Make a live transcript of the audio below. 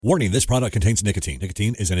Warning, this product contains nicotine.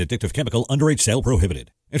 Nicotine is an addictive chemical. Underage sale prohibited.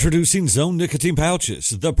 Introducing Zone Nicotine Pouches,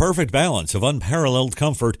 the perfect balance of unparalleled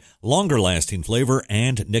comfort, longer-lasting flavor,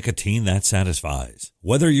 and nicotine that satisfies.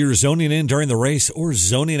 Whether you're zoning in during the race or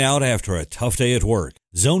zoning out after a tough day at work,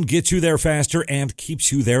 Zone gets you there faster and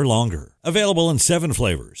keeps you there longer. Available in 7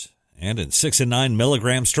 flavors and in 6 and 9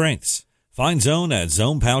 milligram strengths. Find Zone at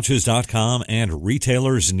zonepouches.com and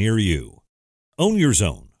retailers near you. Own your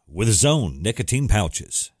Zone with Zone Nicotine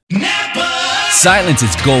Pouches. Napa! Silence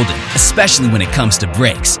is golden, especially when it comes to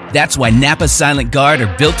brakes. That's why Napa Silent Guard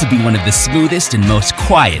are built to be one of the smoothest and most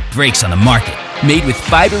quiet brakes on the market. Made with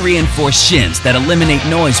fiber-reinforced shims that eliminate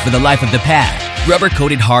noise for the life of the pad,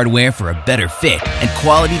 rubber-coated hardware for a better fit, and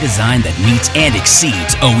quality design that meets and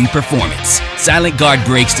exceeds OE performance. Silent Guard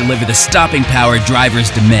brakes deliver the stopping power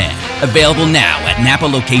drivers demand. Available now at Napa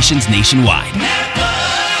locations nationwide.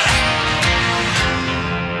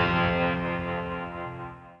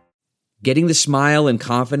 Getting the smile and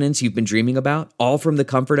confidence you've been dreaming about, all from the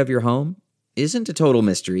comfort of your home, isn't a total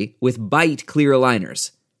mystery with Byte clear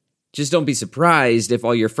aligners. Just don't be surprised if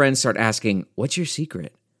all your friends start asking, "What's your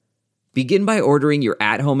secret?" Begin by ordering your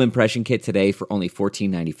at-home impression kit today for only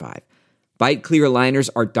 $14.95. Byte clear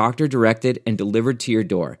aligners are doctor-directed and delivered to your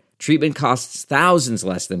door. Treatment costs thousands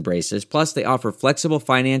less than braces, plus they offer flexible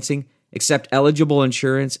financing, accept eligible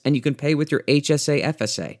insurance, and you can pay with your HSA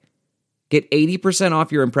FSA. Get 80%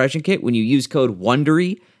 off your impression kit when you use code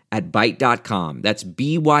WONDERY at Byte.com. That's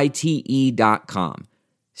BYTE.com.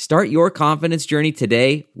 Start your confidence journey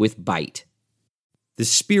today with Byte. The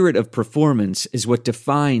spirit of performance is what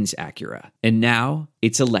defines Acura. And now,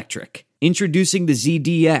 it's electric. Introducing the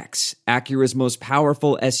ZDX, Acura's most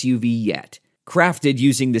powerful SUV yet. Crafted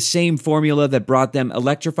using the same formula that brought them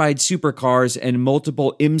electrified supercars and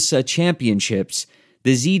multiple IMSA championships,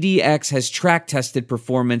 the ZDX has track-tested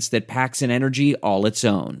performance that packs an energy all its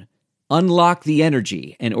own. Unlock the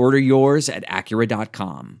energy and order yours at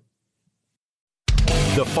Acura.com.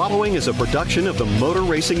 The following is a production of the Motor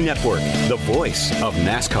Racing Network, the voice of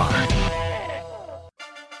NASCAR.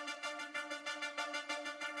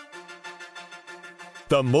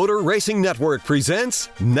 The Motor Racing Network presents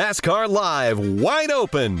NASCAR Live Wide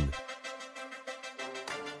Open.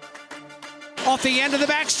 Off the end of the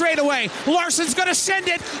back straightaway. Larson's going to send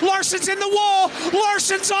it. Larson's in the wall.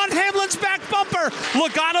 Larson's on Hamlin's back bumper.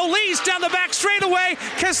 Logano leads down the back straightaway.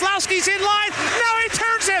 Keselowski's in line. Now he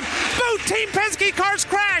turns him. Both Team Penske cars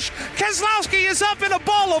crash. Keselowski is up in a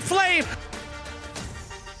ball of flame.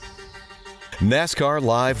 NASCAR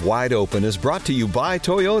Live Wide Open is brought to you by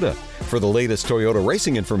Toyota. For the latest Toyota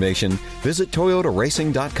racing information, visit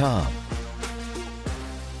toyotaracing.com.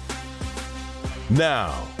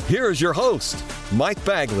 Now, here is your host, Mike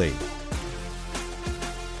Bagley.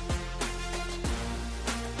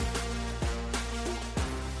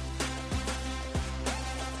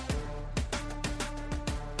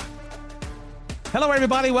 Hello,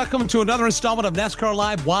 everybody. Welcome to another installment of NASCAR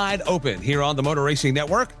Live Wide Open here on the Motor Racing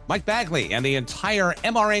Network. Mike Bagley and the entire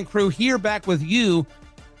MRN crew here back with you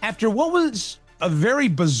after what was a very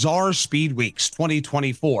bizarre Speed Weeks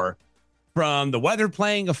 2024. From the weather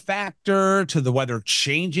playing a factor to the weather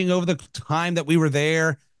changing over the time that we were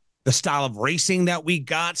there, the style of racing that we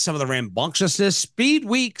got, some of the rambunctiousness. Speed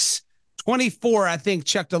Weeks 24, I think,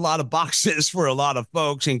 checked a lot of boxes for a lot of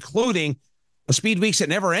folks, including a Speed Weeks that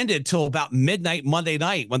never ended till about midnight Monday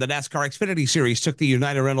night when the NASCAR Xfinity Series took the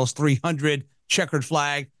United Rentals 300 checkered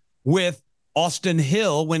flag, with Austin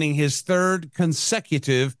Hill winning his third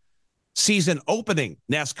consecutive season opening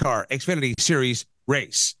NASCAR Xfinity Series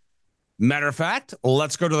race. Matter of fact,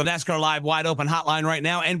 let's go to the NASCAR Live Wide Open hotline right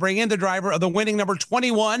now and bring in the driver of the winning number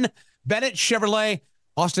 21, Bennett Chevrolet.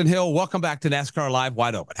 Austin Hill, welcome back to NASCAR Live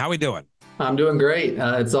Wide Open. How are we doing? I'm doing great.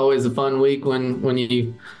 It's always a fun week when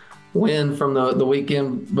you win from the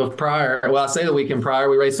weekend prior. Well, I say the weekend prior.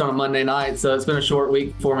 We raced on a Monday night, so it's been a short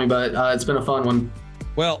week for me, but it's been a fun one.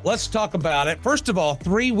 Well, let's talk about it. First of all,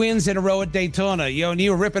 3 wins in a row at Daytona. And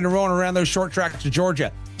you were ripping and rolling around those short tracks to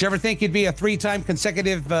Georgia. Did you ever think you'd be a 3-time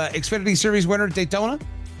consecutive Xfinity Series winner at Daytona?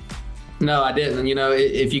 No, I didn't. You know,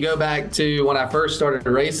 if you go back to when I first started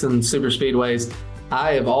racing super speedways,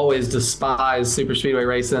 I have always despised super speedway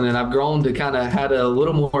racing, and I've grown to kind of had a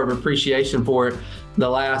little more of appreciation for it the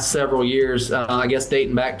last several years. I guess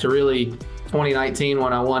dating back to really 2019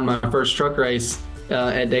 when I won my first truck race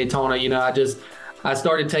at Daytona. You know, I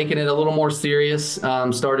started taking it a little more serious.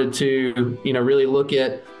 Started to really look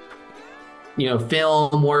at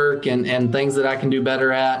film work and things that I can do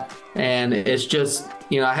better at. And it's just,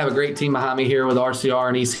 I have a great team behind me here with RCR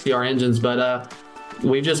and ECR engines, but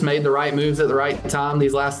we've just made the right moves at the right time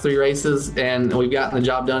these last 3 races, and we've gotten the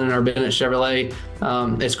job done in our Bennett Chevrolet.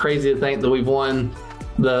 It's crazy to think that we've won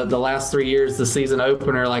the last 3 years the season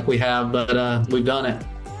opener like we have, but we've done it.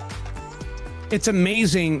 It's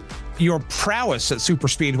amazing your prowess at super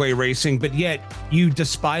speedway racing, but yet you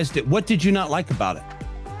despised it. What did you not like about it?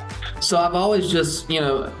 So I've always just,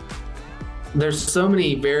 there's so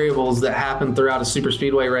many variables that happen throughout a super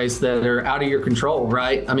speedway race that are out of your control,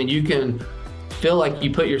 right? I mean, you can feel like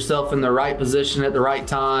you put yourself in the right position at the right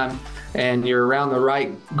time and you're around the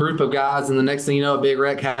right group of guys, and the next thing you know, a big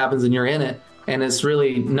wreck happens and you're in it, and it's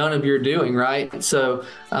really none of your doing, right? So,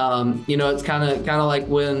 it's kind of like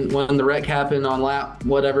when the wreck happened on lap,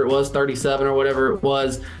 whatever it was, 37 or whatever it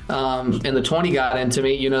was, and the 20 got into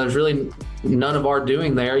me, there's really none of our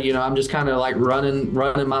doing there. I'm just kind of like running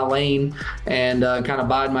my lane and kind of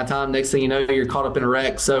biding my time. Next thing you know, you're caught up in a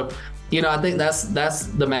wreck. So, I think that's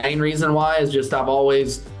the main reason why, is just I've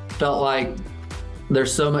always felt like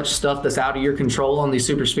there's so much stuff that's out of your control on these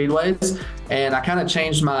super speedways. And I kind of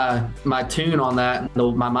changed my tune on that,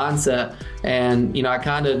 my mindset. And, I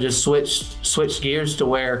kind of just switched gears to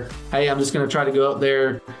where, hey, I'm just going to try to go up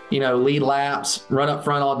there, lead laps, run up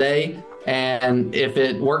front all day. And if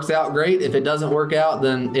it works out, great. If it doesn't work out,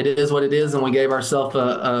 then it is what it is. And we gave ourselves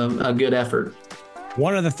a good effort.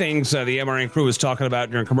 One of the things the MRN crew was talking about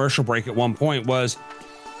during commercial break at one point was,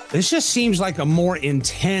 this just seems like a more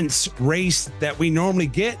intense race that we normally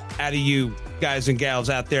get out of you guys and gals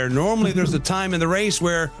out there. Normally there's a time in the race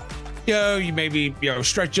where, you maybe,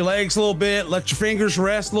 stretch your legs a little bit, let your fingers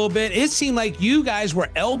rest a little bit. It seemed like you guys were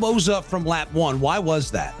elbows up from lap 1. Why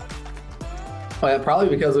was that? Well, probably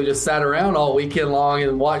because we just sat around all weekend long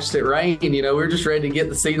and watched it rain. We were just ready to get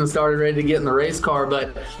the season started, ready to get in the race car.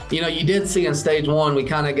 But, you did see in stage 1, we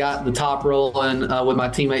kind of got the top rolling with my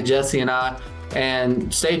teammate Jesse and I.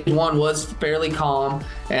 And stage 1 was fairly calm.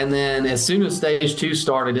 And then as soon as stage 2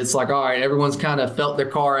 started, it's like, all right, everyone's kind of felt their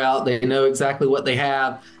car out. They know exactly what they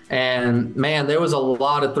have. And man, there was a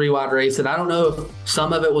lot of 3-wide racing. I don't know if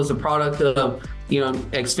some of it was a product of,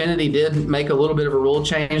 Xfinity did make a little bit of a rule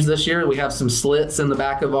change this year. We have some slits in the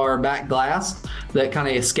back of our back glass that kind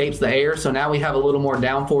of escapes the air. So now we have a little more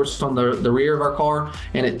downforce on the rear of our car,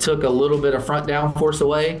 and it took a little bit of front downforce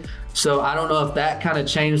away. So I don't know if that kind of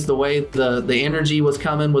changed the way the energy was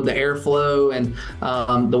coming with the airflow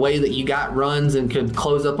and the way that you got runs and could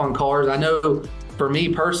close up on cars. I know for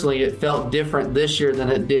me personally, it felt different this year than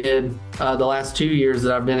it did the last 2 years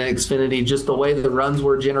that I've been at Xfinity. Just the way the runs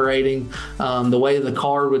were generating, the way the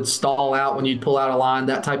car would stall out when you'd pull out a line,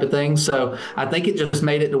 that type of thing. So I think it just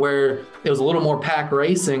made it to where it was a little more pack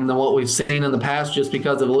racing than what we've seen in the past, just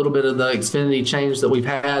because of a little bit of the Xfinity change that we've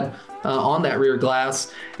had on that rear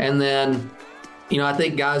glass. And then, I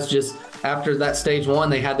think guys just, after that stage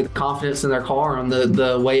 1, they had the confidence in their car and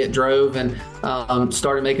the way it drove, and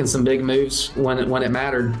started making some big moves when it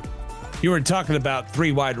mattered. You were talking about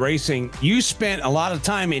 3-wide racing. You spent a lot of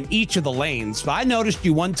time in each of the lanes. I noticed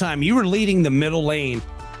you one time, you were leading the middle lane.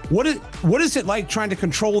 What is it like trying to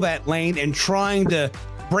control that lane and trying to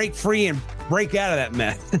break free and break out of that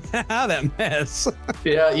mess?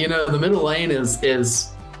 Yeah, the middle lane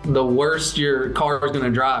is the worst your car is going to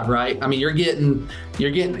drive, right? I mean, you're getting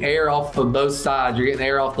air off of both sides. You're getting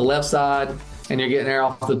air off the left side, and you're getting air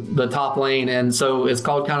off the top lane. And so it's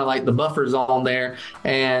called kind of like the buffer zone there.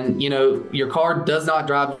 And, your car does not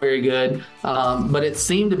drive very good, but it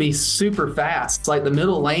seemed to be super fast. Like the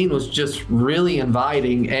middle lane was just really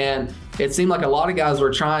inviting. And it seemed like a lot of guys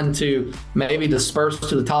were trying to maybe disperse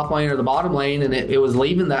to the top lane or the bottom lane, and it was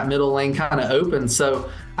leaving that middle lane kind of open. So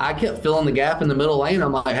I kept filling the gap in the middle lane.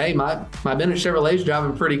 I'm like, hey, my Bennett Chevrolet's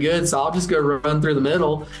driving pretty good, so I'll just go run through the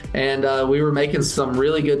middle. And we were making some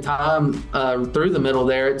really good time through the middle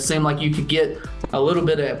there. It seemed like you could get a little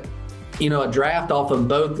bit of, a draft off of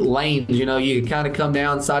both lanes. You could kind of come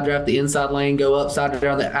down, side draft the inside lane, go up, side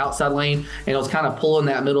draft the outside lane, and it was kind of pulling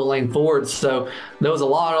that middle lane forward. So there was a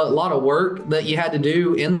lot of work that you had to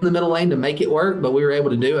do in the middle lane to make it work, but we were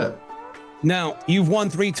able to do it. Now, you've won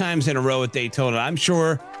 3 times in a row at Daytona. I'm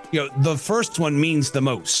sure the first one means the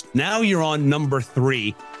most. Now you're on number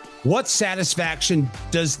 3. What satisfaction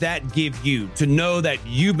does that give you to know that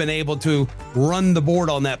you've been able to run the board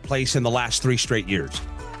on that place in the last 3 straight years?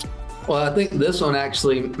 Well, I think this one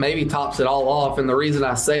actually maybe tops it all off. And the reason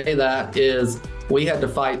I say that is we had to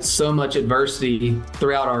fight so much adversity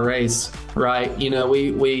throughout our race, right?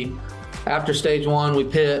 We after stage 1, we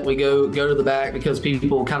pit, we go to the back because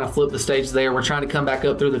people kind of flip the stage there. We're trying to come back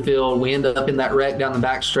up through the field. We end up in that wreck down the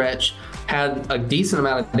back stretch. had a decent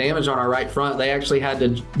amount of damage on our right front. They actually had to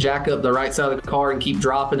jack up the right side of the car and keep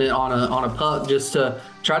dropping it on a puck just to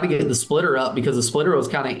try to get the splitter up, because the splitter was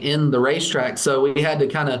kind of in the racetrack. So we had to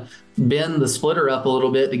kind of bend the splitter up a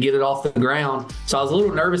little bit to get it off the ground. So I was a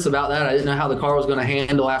little nervous about that. I didn't know how the car was going to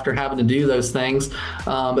handle after having to do those things.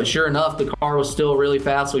 But sure enough, the car was still really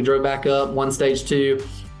fast. We drove back up, won stage 2.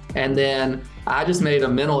 And then I just made a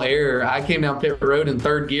mental error. I came down pit road in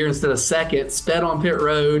third gear instead of second, sped on pit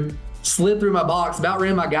road, slid through my box, about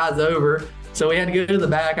ran my guys over. So we had to go to the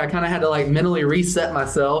back. I kind of had to like mentally reset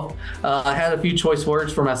myself. I had a few choice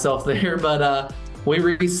words for myself there, but we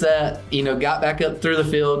reset, got back up through the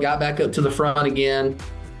field, got back up to the front again.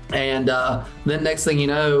 And then next thing you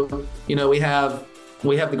know, we have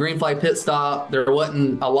the green flag pit stop. There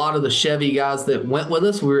wasn't a lot of the Chevy guys that went with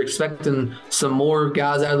us. We were expecting some more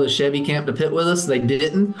guys out of the Chevy camp to pit with us. They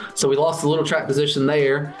didn't. So we lost a little track position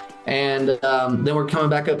there. And then we're coming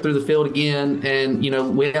back up through the field again. And,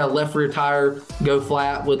 we had a left rear tire go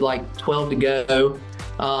flat with like 12 to go.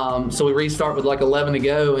 So we restart with like 11 to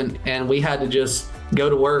go. And we had to just go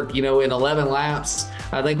to work, in 11 laps.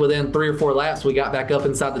 I think within 3 or 4 laps, we got back up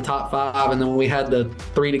inside the top 5. And then when we had the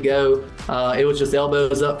 3 to go, it was just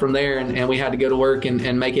elbows up from there. And we had to go to work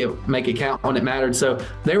and make it count when it mattered. So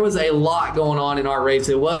there was a lot going on in our race.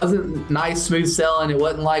 It wasn't nice, smooth sailing. It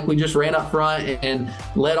wasn't like we just ran up front and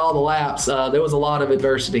led all the laps. There was a lot of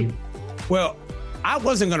adversity. Well, I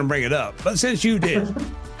wasn't going to bring it up, but since you did,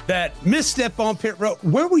 that misstep on pit road,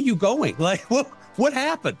 where were you going? Like, what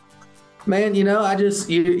happened? Man,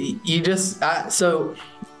 so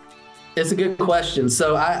it's a good question.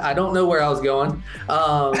 So I don't know where I was going.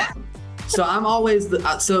 So I'm always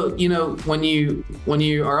when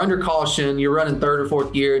you are under caution, you're running third or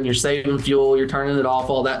fourth gear and you're saving fuel, you're turning it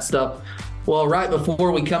off, all that stuff. Well, right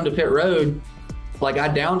before we come to pit road, like I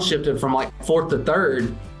downshifted from like fourth to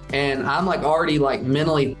third. And I'm like already like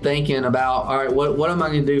mentally thinking about, all right, what am I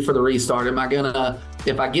going to do for the restart? Am I going to,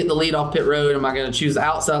 if I get the lead off pit road, am I going to choose the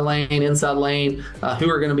outside lane, inside lane, who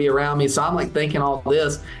are going to be around me? So I'm like thinking all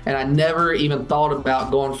this, and I never even thought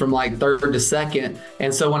about going from like third to second.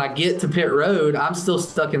 And so when I get to pit road, I'm still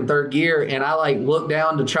stuck in third gear, and I like look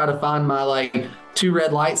down to try to find my like 2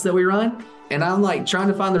 red lights that we run. And I'm like trying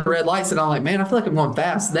to find the red lights, and I'm like, man, I feel like I'm going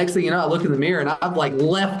fast. Next thing you know, I look in the mirror and I've like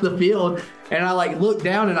left the field, and I like look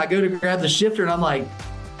down and I go to grab the shifter, and I'm like,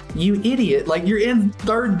 you idiot, like you're in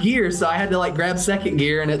third gear. So I had to like grab second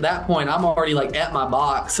gear, and at that point I'm already like at my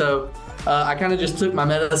box. So I kind of just took my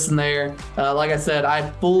medicine there. Like I said, I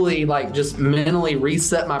fully like just mentally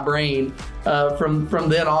reset my brain from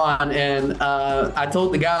then on. And I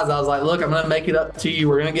told the guys, I was like, look, I'm going to make it up to you.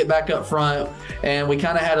 We're going to get back up front. And we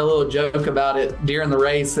kind of had a little joke about it during the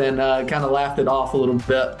race and kind of laughed it off a little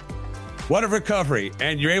bit. What a recovery.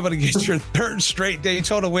 And you're able to get your third straight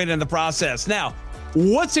Daytona win in the process. Now,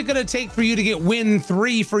 what's it going to take for you to get win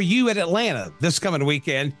 3 for you at Atlanta this coming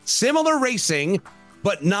weekend? Similar racing,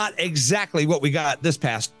 but not exactly what we got this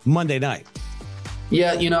past Monday night.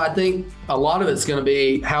 Yeah, I think a lot of it's going to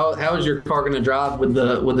be how is your car going to drive with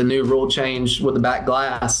the new rule change with the back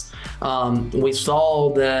glass. We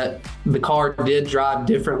saw that the car did drive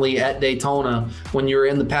differently at Daytona. When you were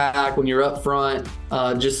in the pack, when you're up front,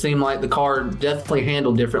 just seemed like the car definitely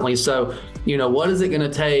handled differently. So, what is it going to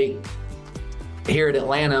take here at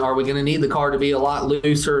Atlanta? Are we going to need the car to be a lot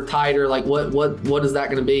looser, tighter? Like what is that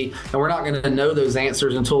going to be? And we're not going to know those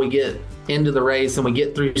answers until we get into the race and we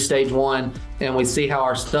get through stage 1 and we see how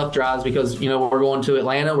our stuff drives, because we're going to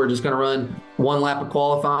Atlanta. We're just going to run 1 lap of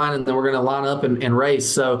qualifying, and then we're going to line up and race.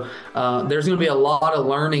 So there's going to be a lot of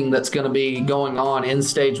learning that's going to be going on in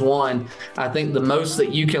stage 1. I think the most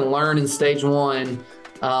that you can learn in stage 1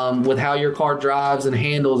 with how your car drives and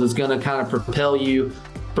handles is going to kind of propel you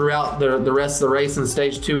throughout the rest of the race in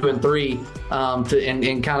stage 2 and 3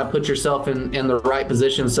 and kind of put yourself in the right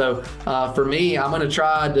position. So for me, I'm going to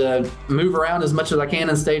try to move around as much as I can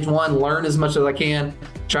in stage 1, learn as much as I can,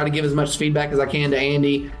 try to give as much feedback as I can to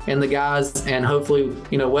Andy and the guys, and hopefully,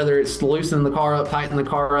 whether it's loosening the car up, tightening the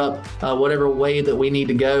car up, whatever way that we need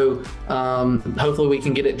to go, hopefully we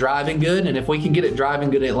can get it driving good. And if we can get it driving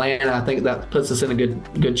good at Atlanta, I think that puts us in a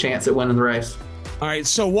good chance at winning the race. All right,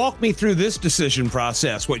 so walk me through this decision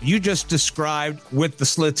process, what you just described with the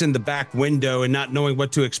slits in the back window and not knowing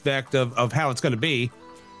what to expect of how it's going to be.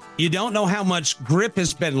 You don't know how much grip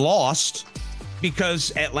has been lost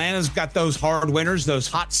because Atlanta's got those hard winters, those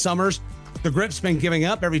hot summers. The grip's been giving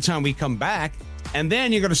up every time we come back. And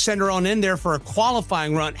then you're going to send her on in there for a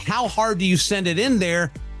qualifying run. How hard do you send it in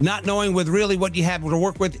there, not knowing with really what you have to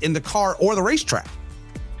work with in the car or the racetrack?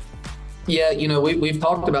 Yeah, we've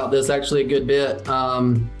talked about this actually a good bit.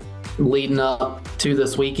 leading up to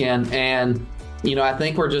this weekend. And, I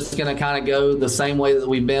think we're just going to kind of go the same way that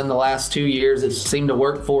we've been the last 2 years. It seemed to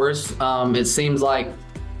work for us. It seems like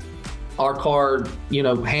our car,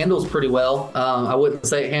 handles pretty well. I wouldn't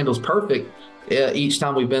say it handles perfect each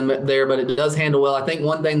time we've been there, but it does handle well. I think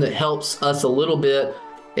one thing that helps us a little bit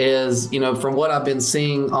is, from what I've been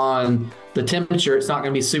seeing on the temperature, it's not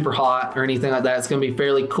going to be super hot or anything like that. It's going to be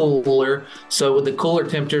fairly cooler. So with the cooler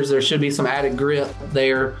temperatures, there should be some added grip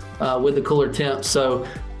there with the cooler temps. So,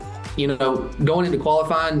 going into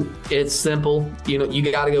qualifying, it's simple. You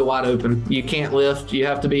got to go wide open. You can't lift. You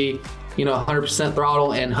have to be 100%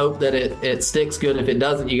 throttle and hope that it sticks good. If it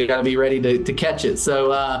doesn't, you got to be ready to catch it.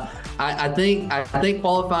 So I think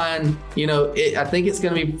qualifying, I think it's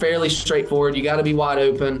going to be fairly straightforward. You got to be wide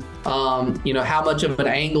open. How much of an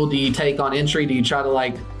angle do you take on entry? Do you try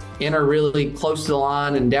to enter really close to the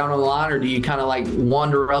line and down on the line, or do you kind of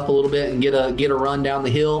wander up a little bit and get a run down the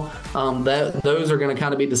hill? Those are going to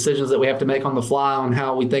kind of be decisions that we have to make on the fly on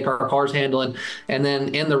how we think our car's handling. And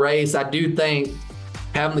then in the race, I do think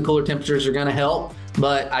having the cooler temperatures are going to help,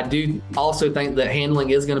 but I do also think that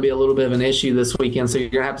handling is going to be a little bit of an issue this weekend, so you're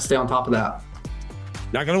going to have to stay on top of that.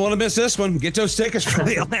 Not going to want to miss this one. Get those tickets for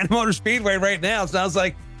the Atlanta Motor Speedway right now. Sounds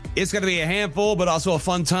like it's going to be a handful, but also a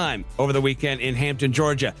fun time over the weekend in Hampton,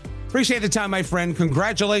 Georgia. Appreciate the time, my friend.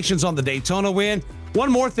 Congratulations on the Daytona win. One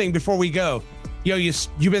more thing before we go. You've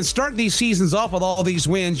been starting these seasons off with all these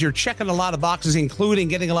wins. You're checking a lot of boxes, including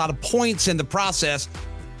getting a lot of points in the process.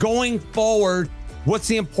 Going forward, what's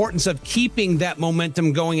the importance of keeping that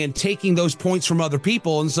momentum going and taking those points from other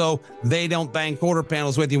people, and so they don't bang quarter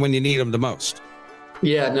panels with you when you need them the most?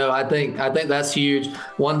 Yeah, no, I think that's huge.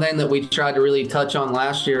 One thing that we tried to really touch on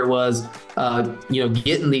last year was,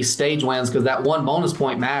 getting these stage wins, because that one bonus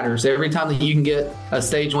point matters. Every time that you can get a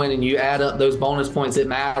stage win and you add up those bonus points, it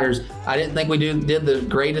matters. I didn't think we did the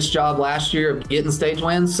greatest job last year of getting stage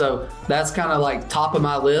wins, so that's kind of top of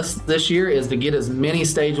my list this year, is to get as many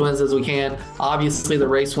stage wins as we can. Obviously, the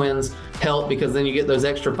race wins help because then you get those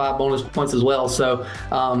extra 5 bonus points as well. So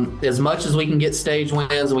as much as we can get stage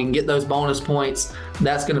wins and we can get those bonus points,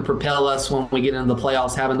 that's going to propel us when we get into the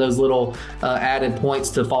playoffs, having those little added points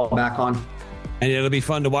to fall back on. And it'll be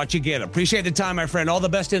fun to watch you get. Appreciate the time, my friend. All the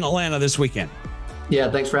best in Atlanta this weekend. Yeah,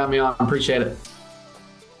 thanks for having me on. Appreciate it.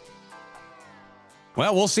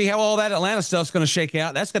 Well, we'll see how all that Atlanta stuff's going to shake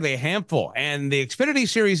out. That's going to be a handful. And the Xfinity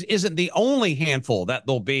Series isn't the only handful that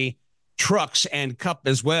there'll be. Trucks and Cup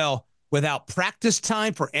as well. Without practice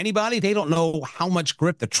time for anybody, they don't know how much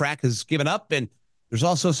grip the track has given up. And there's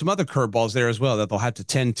also some other curveballs there as well that they'll have to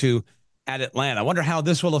tend to at Atlanta. I wonder how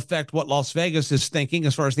this will affect what Las Vegas is thinking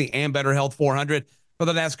as far as the Ambetter Health 400 for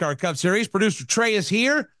the NASCAR Cup Series. Producer Trey is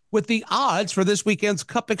here with the odds for this weekend's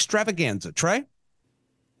Cup extravaganza. Trey?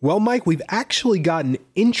 Well, Mike, we've actually got an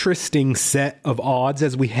interesting set of odds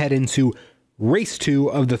as we head into race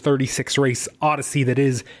 2 of the 36-race odyssey that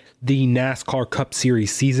is the NASCAR Cup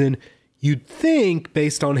Series season. You'd think,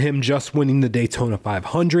 based on him just winning the Daytona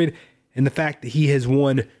 500 and the fact that he has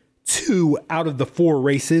won 2 out of the 4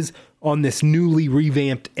 races on this newly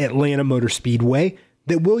revamped Atlanta Motor Speedway,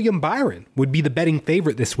 that William Byron would be the betting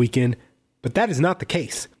favorite this weekend, but that is not the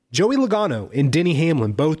case. Joey Logano and Denny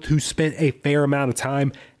Hamlin, both who spent a fair amount of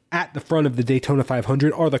time at the front of the Daytona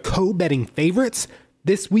 500, are the co-betting favorites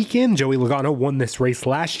this weekend. Joey Logano won this race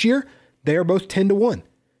last year. They are both 10-1.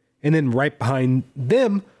 And then right behind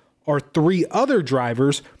them are 3 other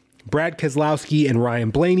drivers, Brad Keselowski and Ryan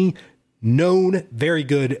Blaney, known, very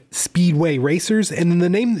good speedway racers. And then the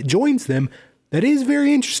name that joins them that is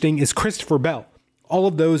very interesting is Christopher Bell. All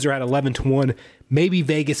of those are at 11-1. Maybe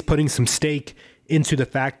Vegas putting some stake into the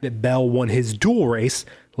fact that Bell won his dual race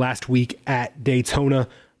last week at Daytona.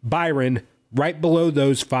 Byron right below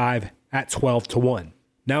those 5 at 12-1.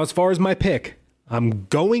 Now, as far as my pick, I'm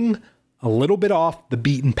going a little bit off the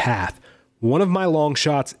beaten path. One of my long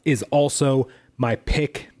shots is also my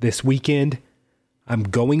pick this weekend. I'm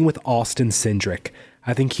going with Austin Cindric.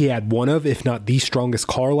 I think he had one of, if not the strongest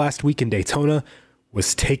car last week in Daytona,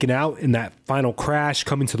 was taken out in that final crash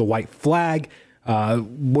coming to the white flag.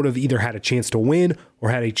 Would have either had a chance to win or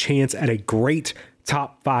had a chance at a great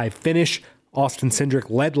top 5 finish. Austin Cindric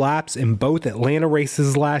led laps in both Atlanta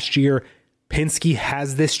races last year. Penske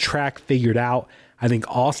has this track figured out. I think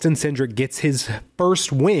Austin Cindric gets his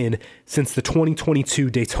first win since the 2022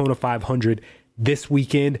 Daytona 500 this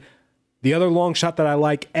weekend. The other long shot that I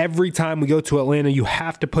like, every time we go to Atlanta, you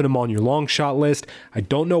have to put him on your long shot list. I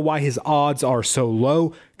don't know why his odds are so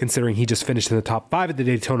low, considering he just finished in the top 5 at the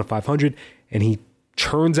Daytona 500, and he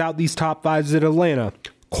churns out these top 5s at Atlanta.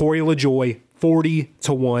 Corey LaJoie,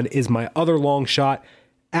 40-1 is my other long shot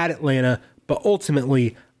at Atlanta, but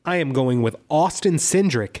ultimately, I am going with Austin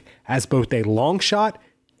Cindric as both a long shot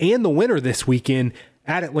and the winner this weekend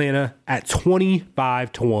at Atlanta at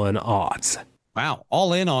 25-1 odds. Wow.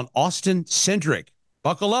 All in on Austin Cindric.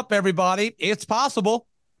 Buckle up, everybody. It's possible.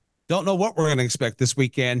 Don't know what we're going to expect this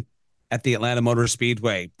weekend at the Atlanta Motor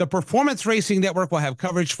Speedway. The Performance Racing Network will have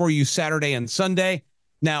coverage for you Saturday and Sunday.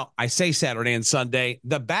 Now, I say Saturday and Sunday,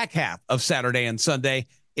 the back half of Saturday and Sunday,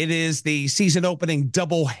 it is the season opening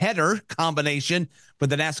doubleheader combination for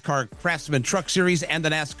the NASCAR Craftsman Truck Series and the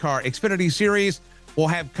NASCAR Xfinity Series. We'll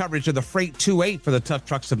have coverage of the Freight 2.8 for the Tough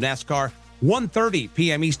Trucks of NASCAR, 1:30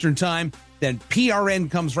 p.m. Eastern Time. Then PRN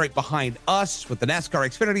comes right behind us with the NASCAR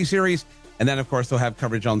Xfinity Series. And then, of course, they'll have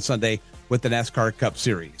coverage on Sunday with the NASCAR Cup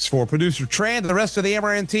Series. For producer Trey and the rest of the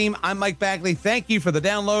MRN team, I'm Mike Bagley. Thank you for the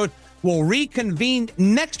download. We'll reconvene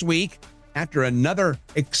next week after another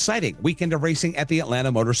exciting weekend of racing at the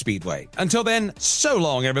Atlanta Motor Speedway. Until then, so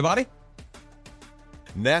long, everybody.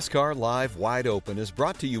 NASCAR Live Wide Open is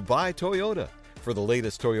brought to you by Toyota. For the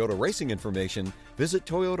latest Toyota racing information, visit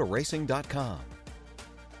toyotaracing.com.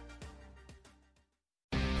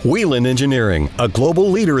 Whelen Engineering, a global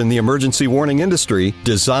leader in the emergency warning industry,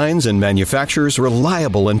 designs and manufactures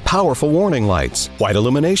reliable and powerful warning lights, white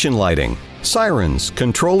illumination lighting, sirens,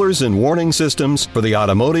 controllers, and warning systems for the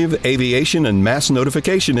automotive, aviation, and mass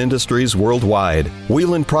notification industries worldwide.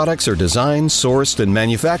 Whelen products are designed, sourced, and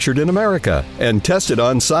manufactured in America and tested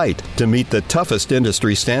on site to meet the toughest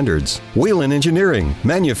industry standards. Whelen Engineering,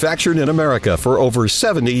 manufactured in America for over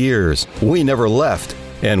 70 years. We never left,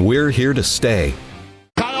 and we're here to stay.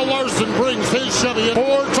 Kyle Larson brings his Chevy in. 4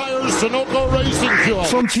 tires, Sunoco Racing Fuel.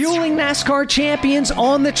 From fueling NASCAR champions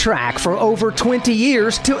on the track for over 20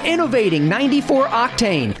 years to innovating 94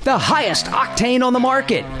 octane, the highest octane on the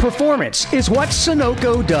market, performance is what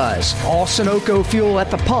Sunoco does. All Sunoco fuel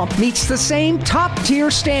at the pump meets the same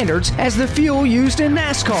top-tier standards as the fuel used in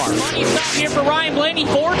NASCAR. Money stop here for Ryan Blaney.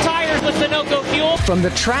 4 tires with Sunoco fuel. From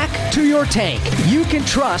the track to your tank, you can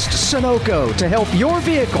trust Sunoco to help your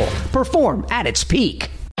vehicle perform at its peak.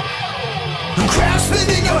 Craftsman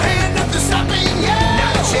in your hand, nothing stopping, yeah.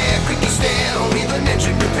 Not a chair, creaky stand, or even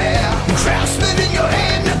engine repair. Craftsman in your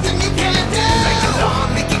hand, nothing you can't do. Like the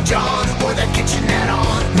lawn, Mickey John's, or that kitchen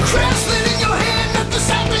add-on. Craftsman in your hand, nothing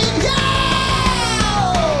stopping, yeah.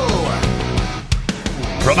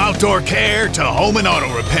 From outdoor care to home and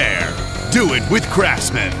auto repair, do it with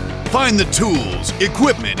Craftsman. Find the tools,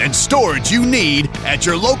 equipment, and storage you need at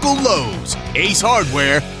your local Lowe's, Ace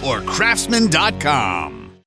Hardware, or Craftsman.com.